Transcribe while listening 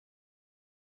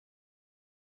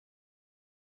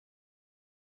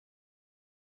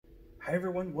Hi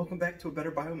everyone, welcome back to A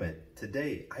Better Biomed.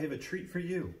 Today I have a treat for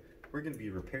you. We're going to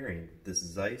be repairing this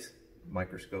Zeiss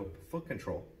Microscope foot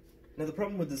control. Now the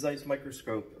problem with the Zeiss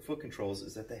Microscope foot controls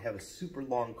is that they have a super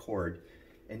long cord,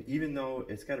 and even though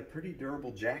it's got a pretty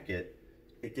durable jacket,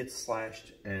 it gets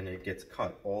slashed and it gets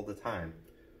cut all the time.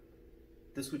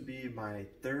 This would be my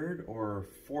third or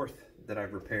fourth that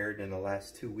I've repaired in the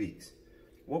last 2 weeks.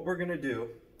 What we're going to do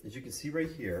is, you can see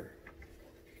right here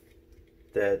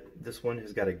that this one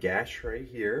has got a gash right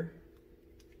here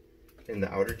in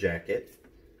the outer jacket,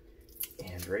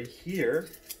 and right here,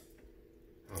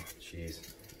 oh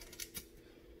jeez.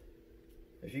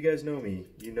 If you guys know me,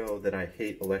 you know that I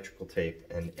hate electrical tape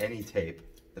and any tape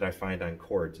that I find on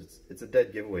cords. It's a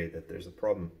dead giveaway that there's a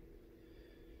problem.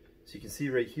 So you can see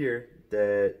right here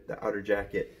that the outer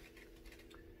jacket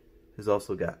has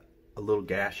also got a little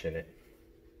gash in it.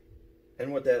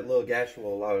 And what that little gash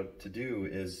will allow it to do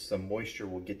is some moisture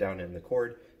will get down in the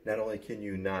cord. Not only can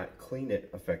you not clean it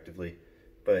effectively,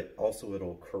 but also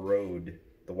it'll corrode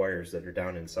the wires that are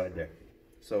down inside there.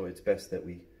 So it's best that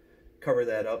we cover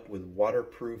that up with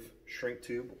waterproof shrink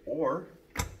tube, or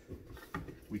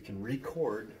we can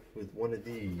record with one of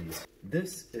these.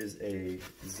 This is a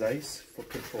Zeiss foot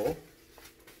control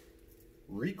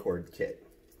record kit.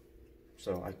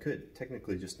 So I could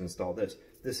technically just install this.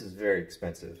 This is very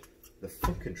expensive. The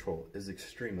foot control is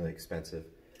extremely expensive.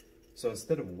 So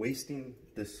instead of wasting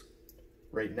this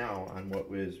right now on what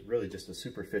was really just a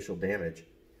superficial damage,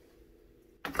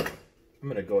 I'm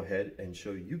gonna go ahead and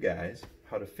show you guys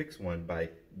how to fix one by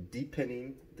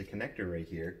depinning the connector right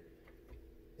here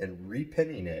and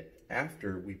repinning it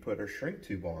after we put our shrink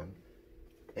tube on.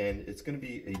 And it's gonna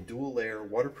be a dual layer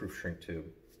waterproof shrink tube.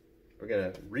 We're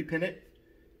gonna repin it,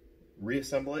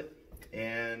 reassemble it,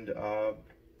 and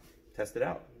test it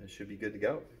out. It should be good to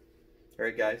go. All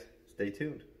right guys, stay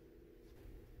tuned.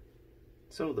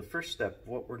 So the first step,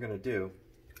 what we're gonna do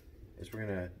is we're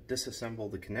gonna disassemble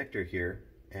the connector here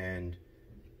and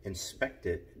inspect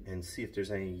it and see if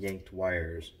there's any yanked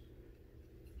wires.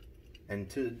 And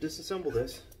to disassemble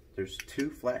this, there's 2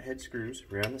 flathead screws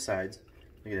right on the sides.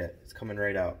 Look at that, it's coming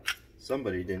right out.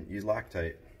 Somebody didn't use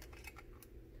Loctite.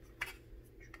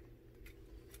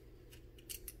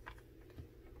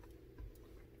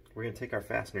 We're going to take our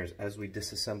fasteners as we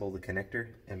disassemble the connector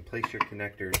and place your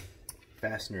connector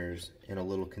fasteners in a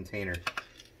little container.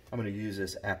 I'm going to use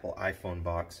this Apple iPhone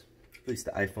box. At least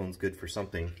the iPhone's good for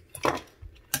something.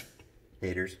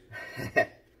 Haters.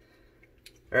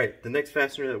 Alright, the next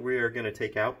fastener that we are going to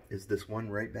take out is this one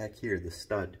right back here, the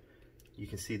stud. You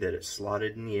can see that it's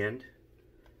slotted in the end.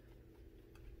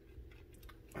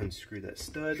 Unscrew that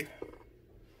stud,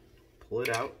 pull it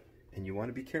out, and you want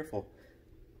to be careful.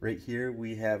 Right here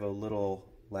we have a little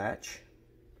latch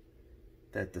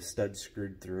that the stud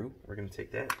screwed through. We're going to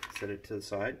take that, set it to the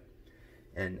side,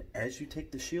 and as you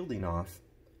take the shielding off,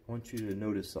 I want you to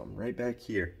notice something right back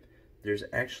here. There's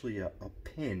actually a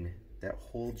pin that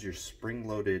holds your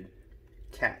spring-loaded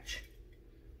catch.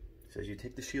 So as you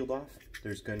take the shield off,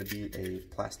 there's going to be a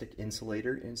plastic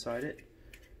insulator inside it.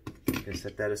 I'm going to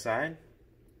set that aside,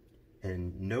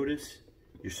 and notice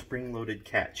your spring-loaded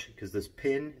catch, because this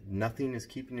pin, nothing is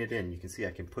keeping it in. You can see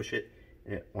I can push it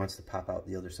and it wants to pop out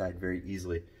the other side very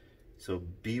easily. So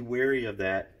be wary of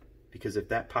that, because if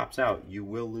that pops out, you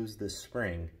will lose this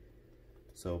spring.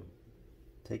 So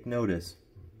take notice.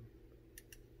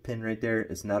 Pin right there,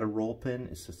 it's not a roll pin,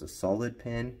 it's just a solid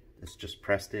pin. It's just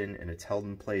pressed in and it's held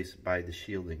in place by the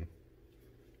shielding.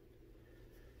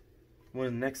 One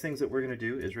of the next things that we're going to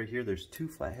do is right here, there's 2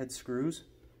 flathead screws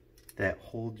that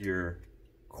hold your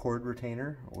cord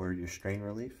retainer or your strain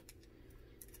relief.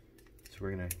 So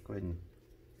we're going to go ahead and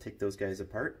take those guys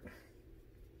apart.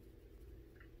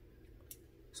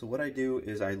 So what I do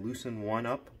is I loosen one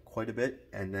up quite a bit,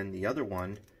 and then the other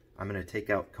one I'm going to take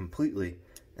out completely,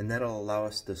 and that'll allow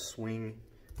us to swing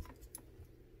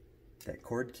that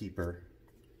cord keeper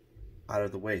out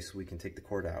of the way so we can take the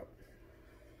cord out.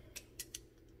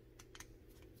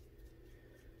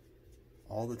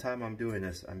 All the time I'm doing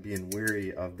this, I'm being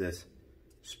wary of this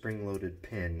spring-loaded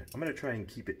pin. I'm going to try and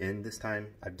keep it in this time.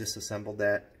 I've disassembled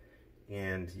that,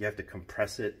 and you have to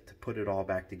compress it to put it all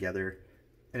back together,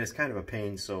 and it's kind of a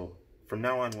pain. So from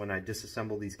now on, when I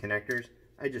disassemble these connectors,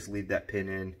 I just leave that pin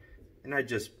in, and I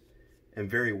just am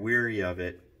very wary of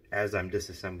it as I'm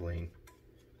disassembling.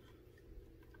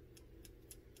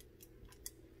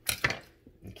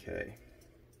 Okay,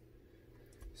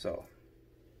 so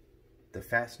the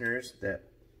fasteners that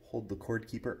hold the cord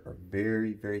keeper are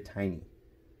very, very tiny.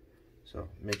 So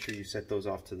make sure you set those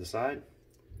off to the side.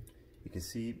 You can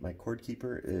see my cord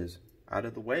keeper is out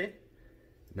of the way.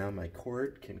 Now my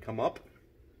cord can come up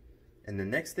And the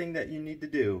next thing that you need to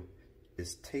do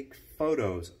is take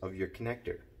photos of your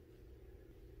connector.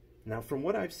 Now from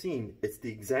what I've seen, it's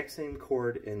the exact same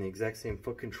cord and the exact same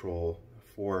foot control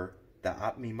for the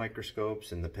Zeiss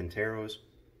microscopes and the Pinteros.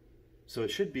 So it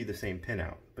should be the same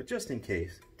pinout. But just in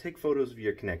case, take photos of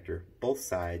your connector, both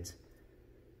sides,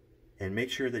 and make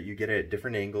sure that you get it at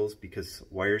different angles because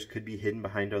wires could be hidden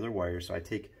behind other wires. So I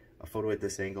take a photo at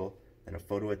this angle, and a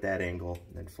photo at that angle,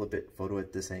 then flip it, photo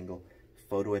at this angle,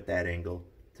 photo at that angle,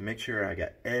 to make sure I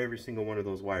got every single one of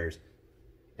those wires.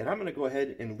 And I'm gonna go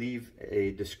ahead and leave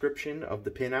a description of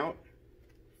the pinout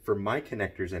for my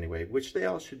connectors anyway, which they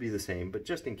all should be the same, but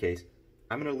just in case,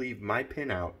 I'm gonna leave my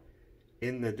pinout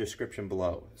in the description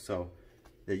below so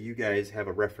that you guys have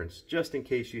a reference, just in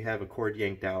case you have a cord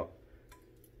yanked out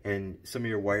and some of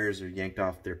your wires are yanked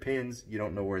off their pins, you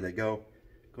don't know where they go.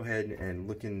 Go ahead and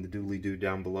look in the doobly-doo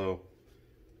down below.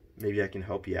 Maybe I can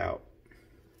help you out.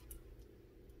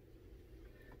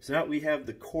 So now we have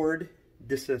the cord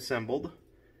disassembled.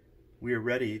 We are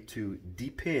ready to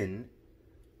depin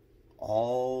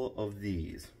all of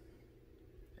these.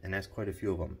 And that's quite a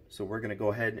few of them. So we're going to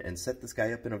go ahead and set this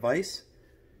guy up in a vise,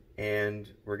 and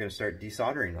we're going to start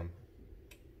desoldering them.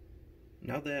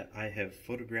 Now that I have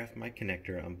photographed my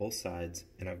connector on both sides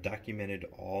and I've documented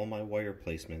all my wire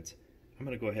placements, I'm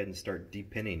going to go ahead and start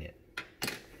depinning it.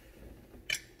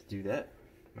 To do that,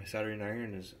 my soldering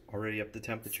iron is already up to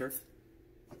temperature.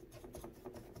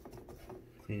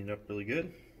 Clean it up really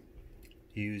good.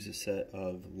 Use a set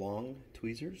of long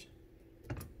tweezers.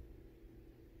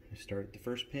 I start at the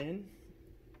first pin.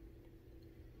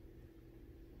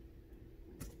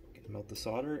 Melt the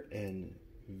solder and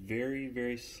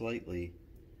very slightly,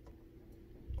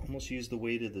 almost use the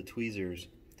weight of the tweezers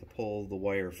to pull the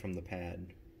wire from the pad.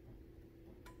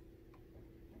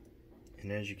 And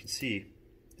as you can see,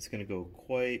 it's going to go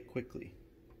quite quickly.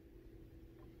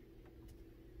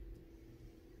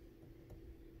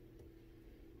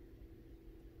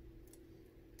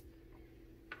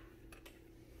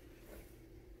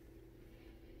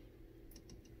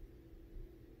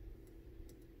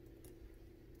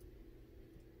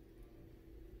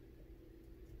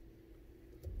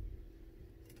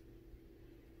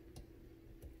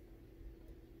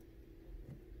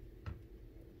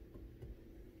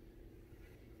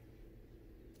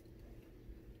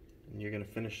 And you're going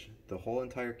to finish the whole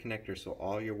entire connector so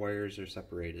all your wires are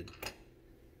separated.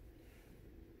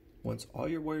 Once all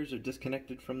your wires are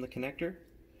disconnected from the connector,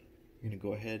 you're going to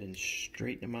go ahead and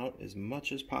straighten them out as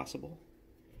much as possible.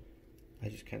 I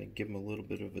just kind of give them a little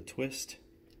bit of a twist.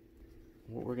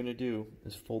 What we're going to do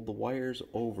is fold the wires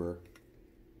over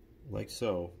like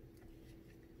so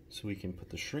we can put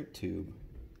the shrink tube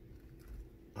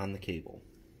on the cable.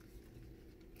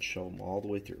 Show them all the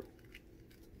way through.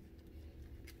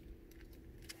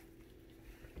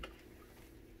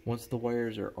 Once the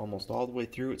wires are almost all the way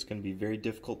through, it's going to be very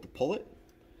difficult to pull it.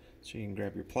 So you can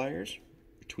grab your pliers,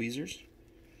 your tweezers,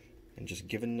 and just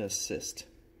give it an assist.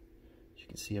 You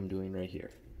can see I'm doing right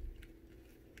here.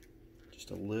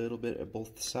 Just a little bit at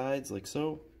both sides like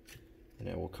so, and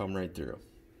it will come right through.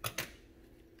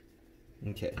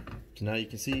 Okay, so now you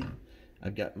can see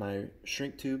I've got my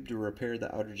shrink tube to repair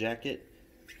the outer jacket.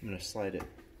 I'm going to slide it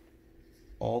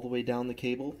all the way down the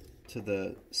cable to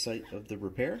the site of the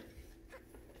repair.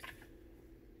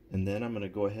 And then I'm going to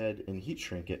go ahead and heat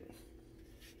shrink it.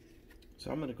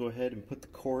 So I'm going to go ahead and put the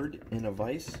cord in a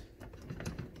vise.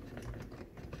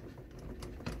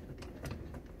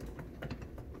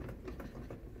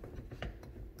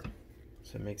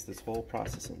 So it makes this whole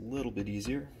process a little bit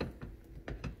easier.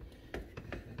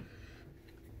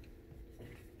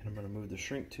 And I'm going to move the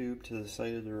shrink tube to the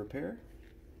site of the repair.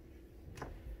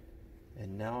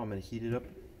 And now I'm going to heat it up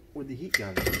with the heat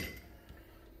gun.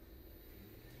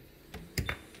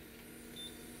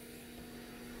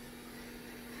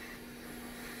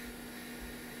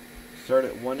 Start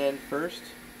at one end first,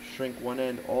 shrink one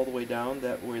end all the way down,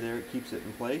 that way there it keeps it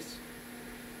in place,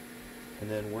 and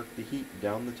then work the heat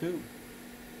down the tube.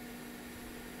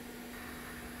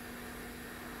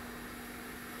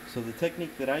 So the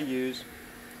technique that I use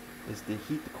is to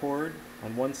heat the cord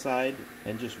on one side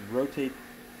and just rotate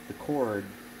the cord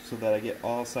so that I get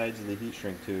all sides of the heat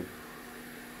shrink tube.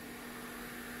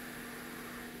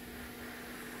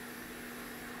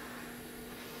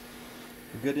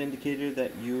 A good indicator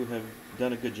that you have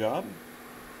done a good job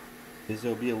is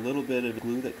there'll be a little bit of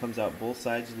glue that comes out both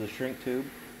sides of the shrink tube.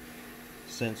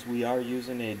 Since we are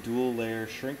using a dual layer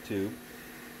shrink tube,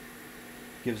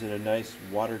 gives it a nice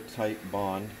watertight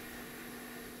bond,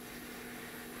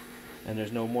 and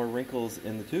there's no more wrinkles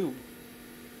in the tube,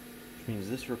 which means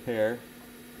this repair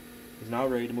is now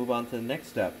ready to move on to the next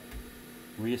step,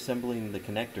 reassembling the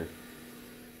connector.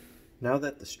 Now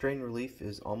that the strain relief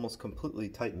is almost completely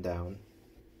tightened down,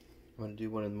 I'm going to do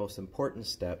one of the most important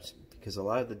steps, because a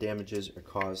lot of the damages are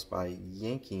caused by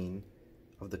yanking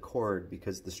of the cord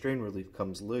because the strain relief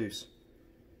comes loose.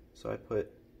 So I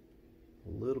put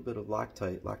a little bit of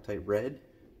Loctite red,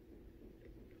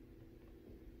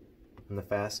 and the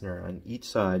fastener on each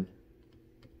side,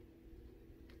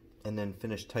 and then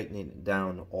finish tightening it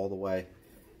down all the way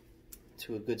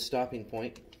to a good stopping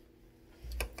point.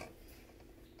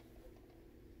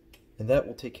 And that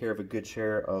will take care of a good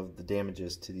share of the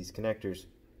damages to these connectors.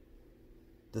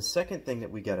 The second thing that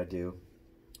we got to do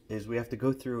is we have to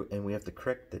go through and we have to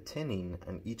correct the tinning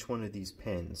on each one of these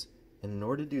pins. And in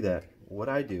order to do that, what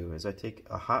I do is I take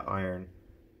a hot iron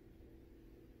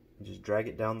and just drag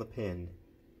it down the pin,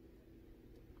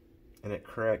 and it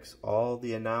corrects all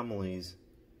the anomalies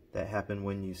that happen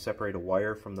when you separate a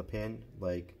wire from the pin.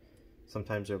 Like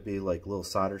sometimes there'll be like little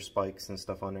solder spikes and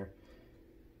stuff on there.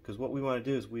 Because what we want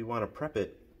to do is we want to prep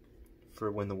it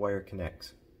for when the wire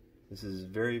connects. This is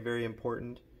very, very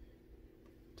important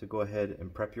to go ahead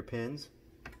and prep your pins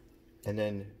and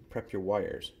then prep your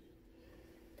wires.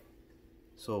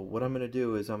 So what I'm going to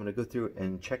do is I'm going to go through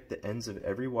and check the ends of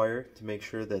every wire to make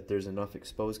sure that there's enough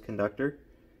exposed conductor,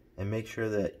 and make sure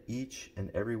that each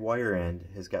and every wire end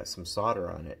has got some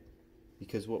solder on it.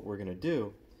 Because what we're going to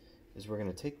do is we're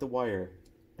going to take the wire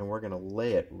and we're going to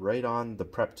lay it right on the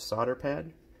prepped solder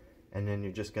pad, and then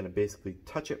you're just going to basically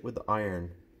touch it with the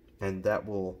iron, and that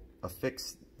will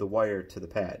affix the wire to the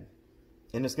pad.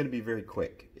 And it's going to be very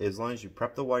quick. As long as you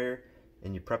prep the wire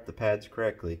and you prep the pads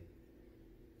correctly,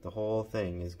 the whole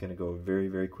thing is going to go very,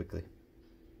 very quickly.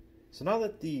 So now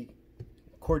that the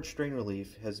cord strain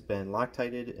relief has been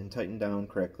Loctited and tightened down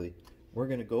correctly, we're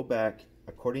going to go back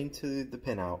according to the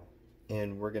pinout,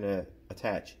 and we're going to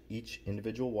attach each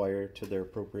individual wire to their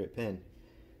appropriate pin.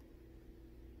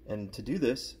 And to do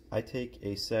this, I take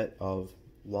a set of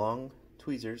long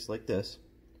tweezers like this.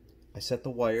 I set the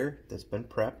wire that's been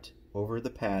prepped over the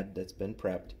pad that's been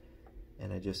prepped,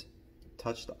 and I just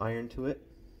touch the iron to it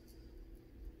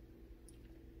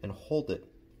and hold it.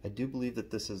 I do believe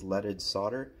that this is leaded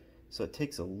solder, so it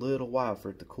takes a little while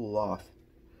for it to cool off.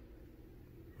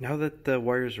 Now that the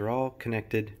wires are all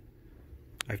connected,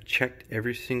 I've checked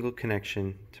every single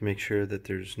connection to make sure that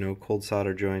there's no cold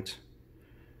solder joints,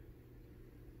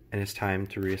 and it's time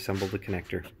to reassemble the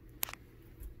connector.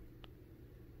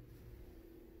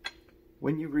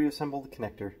 When you reassemble the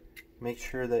connector, make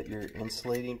sure that your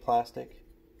insulating plastic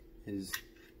is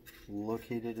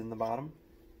located in the bottom.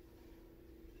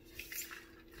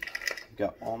 I've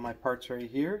got all my parts right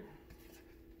here.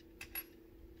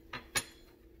 I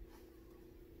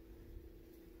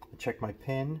check my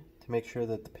pin to make sure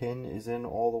that the pin is in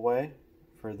all the way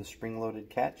for the spring-loaded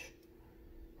catch.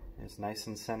 It's nice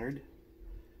and centered.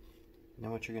 And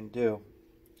then what you're going to do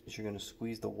is you're going to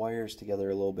squeeze the wires together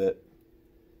a little bit,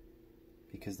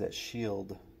 because that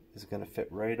shield is going to fit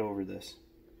right over this.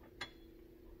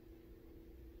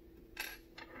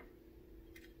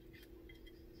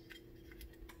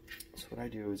 So what I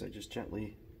do is I just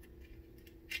gently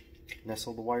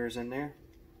nestle the wires in there,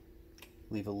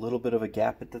 leave a little bit of a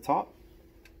gap at the top.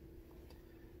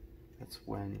 That's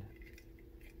when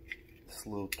this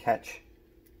little catch,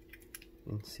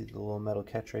 you can see the little metal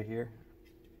catch right here,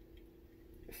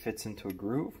 it fits into a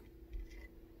groove.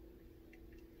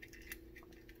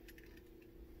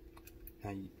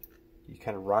 Now you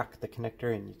kind of rock the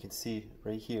connector, and you can see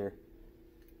right here,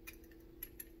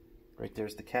 right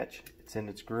there's the catch, it's in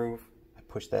its groove. I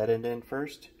push that end in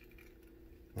first,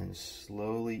 and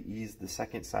slowly ease the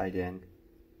second side in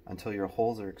until your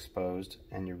holes are exposed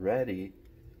and you're ready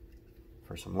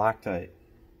for some Loctite.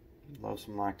 Love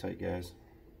some Loctite, guys.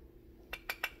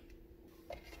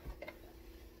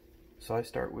 So I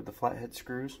start with the flathead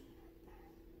screws.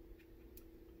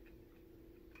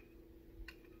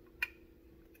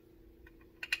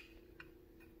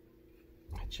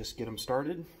 I just get them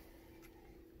started.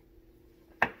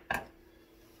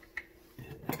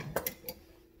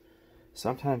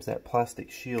 Sometimes that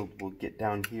plastic shield will get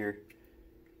down here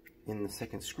in the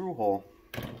second screw hole.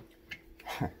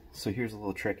 So here's a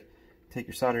little trick. Take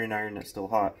your soldering iron that's still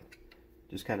hot,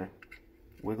 just kind of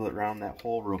wiggle it around that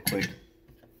hole real quick.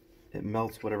 It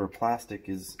melts whatever plastic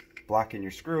is blocking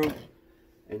your screw,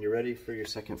 and you're ready for your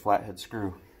second flathead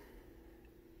screw.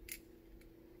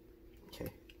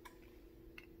 Okay.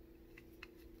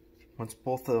 Once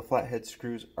both of the flathead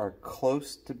screws are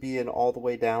close to being all the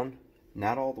way down,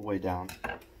 not all the way down,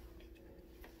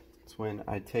 that's when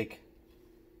I take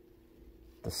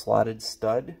the slotted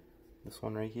stud, this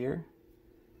one right here,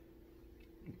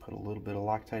 and put a little bit of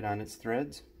Loctite on its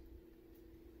threads.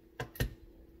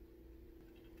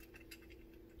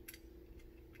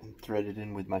 and thread it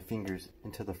in with my fingers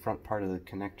into the front part of the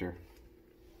connector.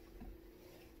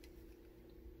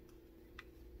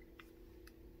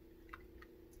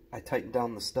 I tighten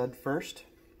down the stud first,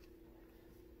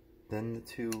 then the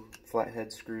two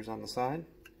flathead screws on the side.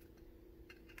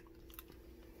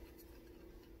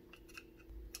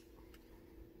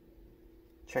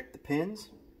 Check the pins.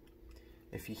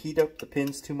 If you heat up the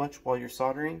pins too much while you're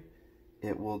soldering,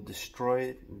 it will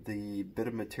destroy the bit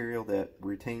of material that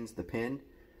retains the pin.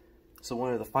 So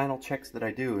one of the final checks that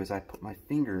I do is I put my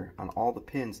finger on all the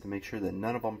pins to make sure that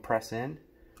none of them press in.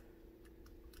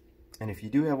 And if you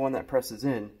do have one that presses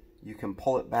in, you can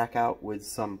pull it back out with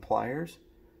some pliers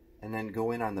and then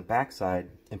go in on the back side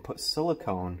and put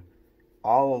silicone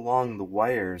all along the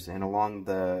wires and along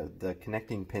the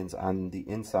connecting pins on the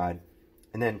inside,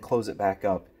 and then close it back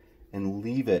up and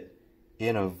leave it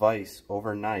in a vise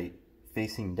overnight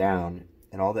facing down.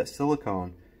 And all that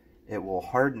silicone, it will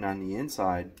harden on the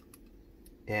inside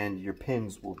and your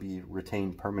pins will be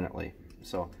retained permanently.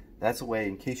 So that's a way,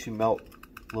 in case you melt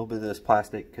a little bit of this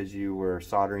plastic because you were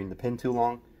soldering the pin too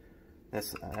long,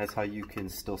 that's how you can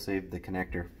still save the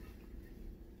connector.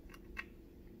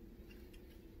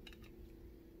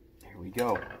 Here we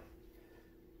go.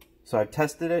 So I've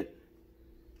tested it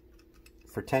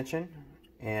for tension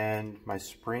and my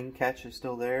spring catch is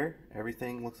still there.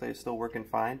 Everything looks like it's still working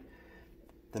fine.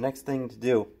 The next thing to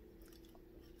do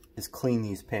is clean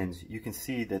these pins. You can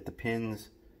see that the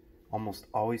pins almost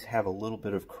always have a little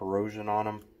bit of corrosion on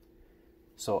them.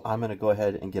 So I'm going to go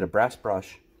ahead and get a brass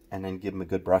brush and then give them a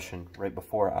good brushing right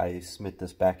before I submit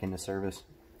this back into service.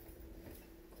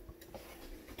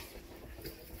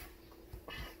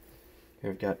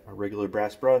 Here I've got a regular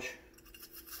brass brush.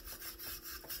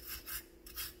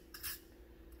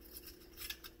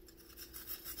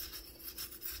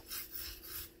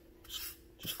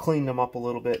 Just clean them up a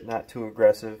little bit, not too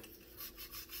aggressive.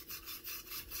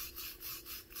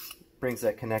 Brings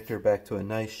that connector back to a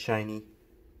nice, shiny,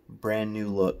 brand new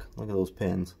look. Look at those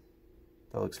pins.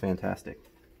 That looks fantastic.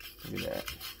 Look at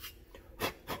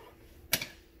that.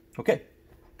 Okay.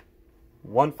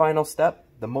 One final step,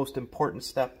 the most important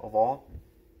step of all,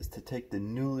 is to take the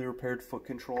newly repaired foot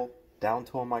control down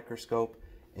to a microscope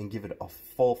and give it a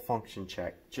full function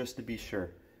check, just to be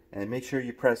sure. And make sure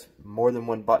you press more than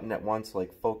one button at once,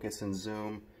 like focus and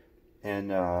zoom and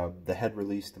the head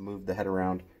release to move the head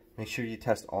around. Make sure you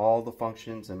test all the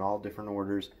functions in all different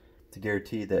orders to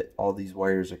guarantee that all these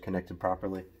wires are connected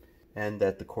properly and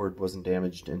that the cord wasn't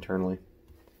damaged internally.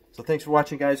 So thanks for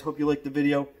watching, guys. Hope you liked the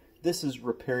video. This is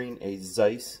repairing a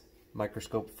Zeiss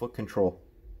Microscope foot control.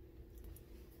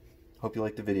 Hope you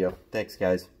liked the video. Thanks,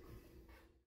 guys.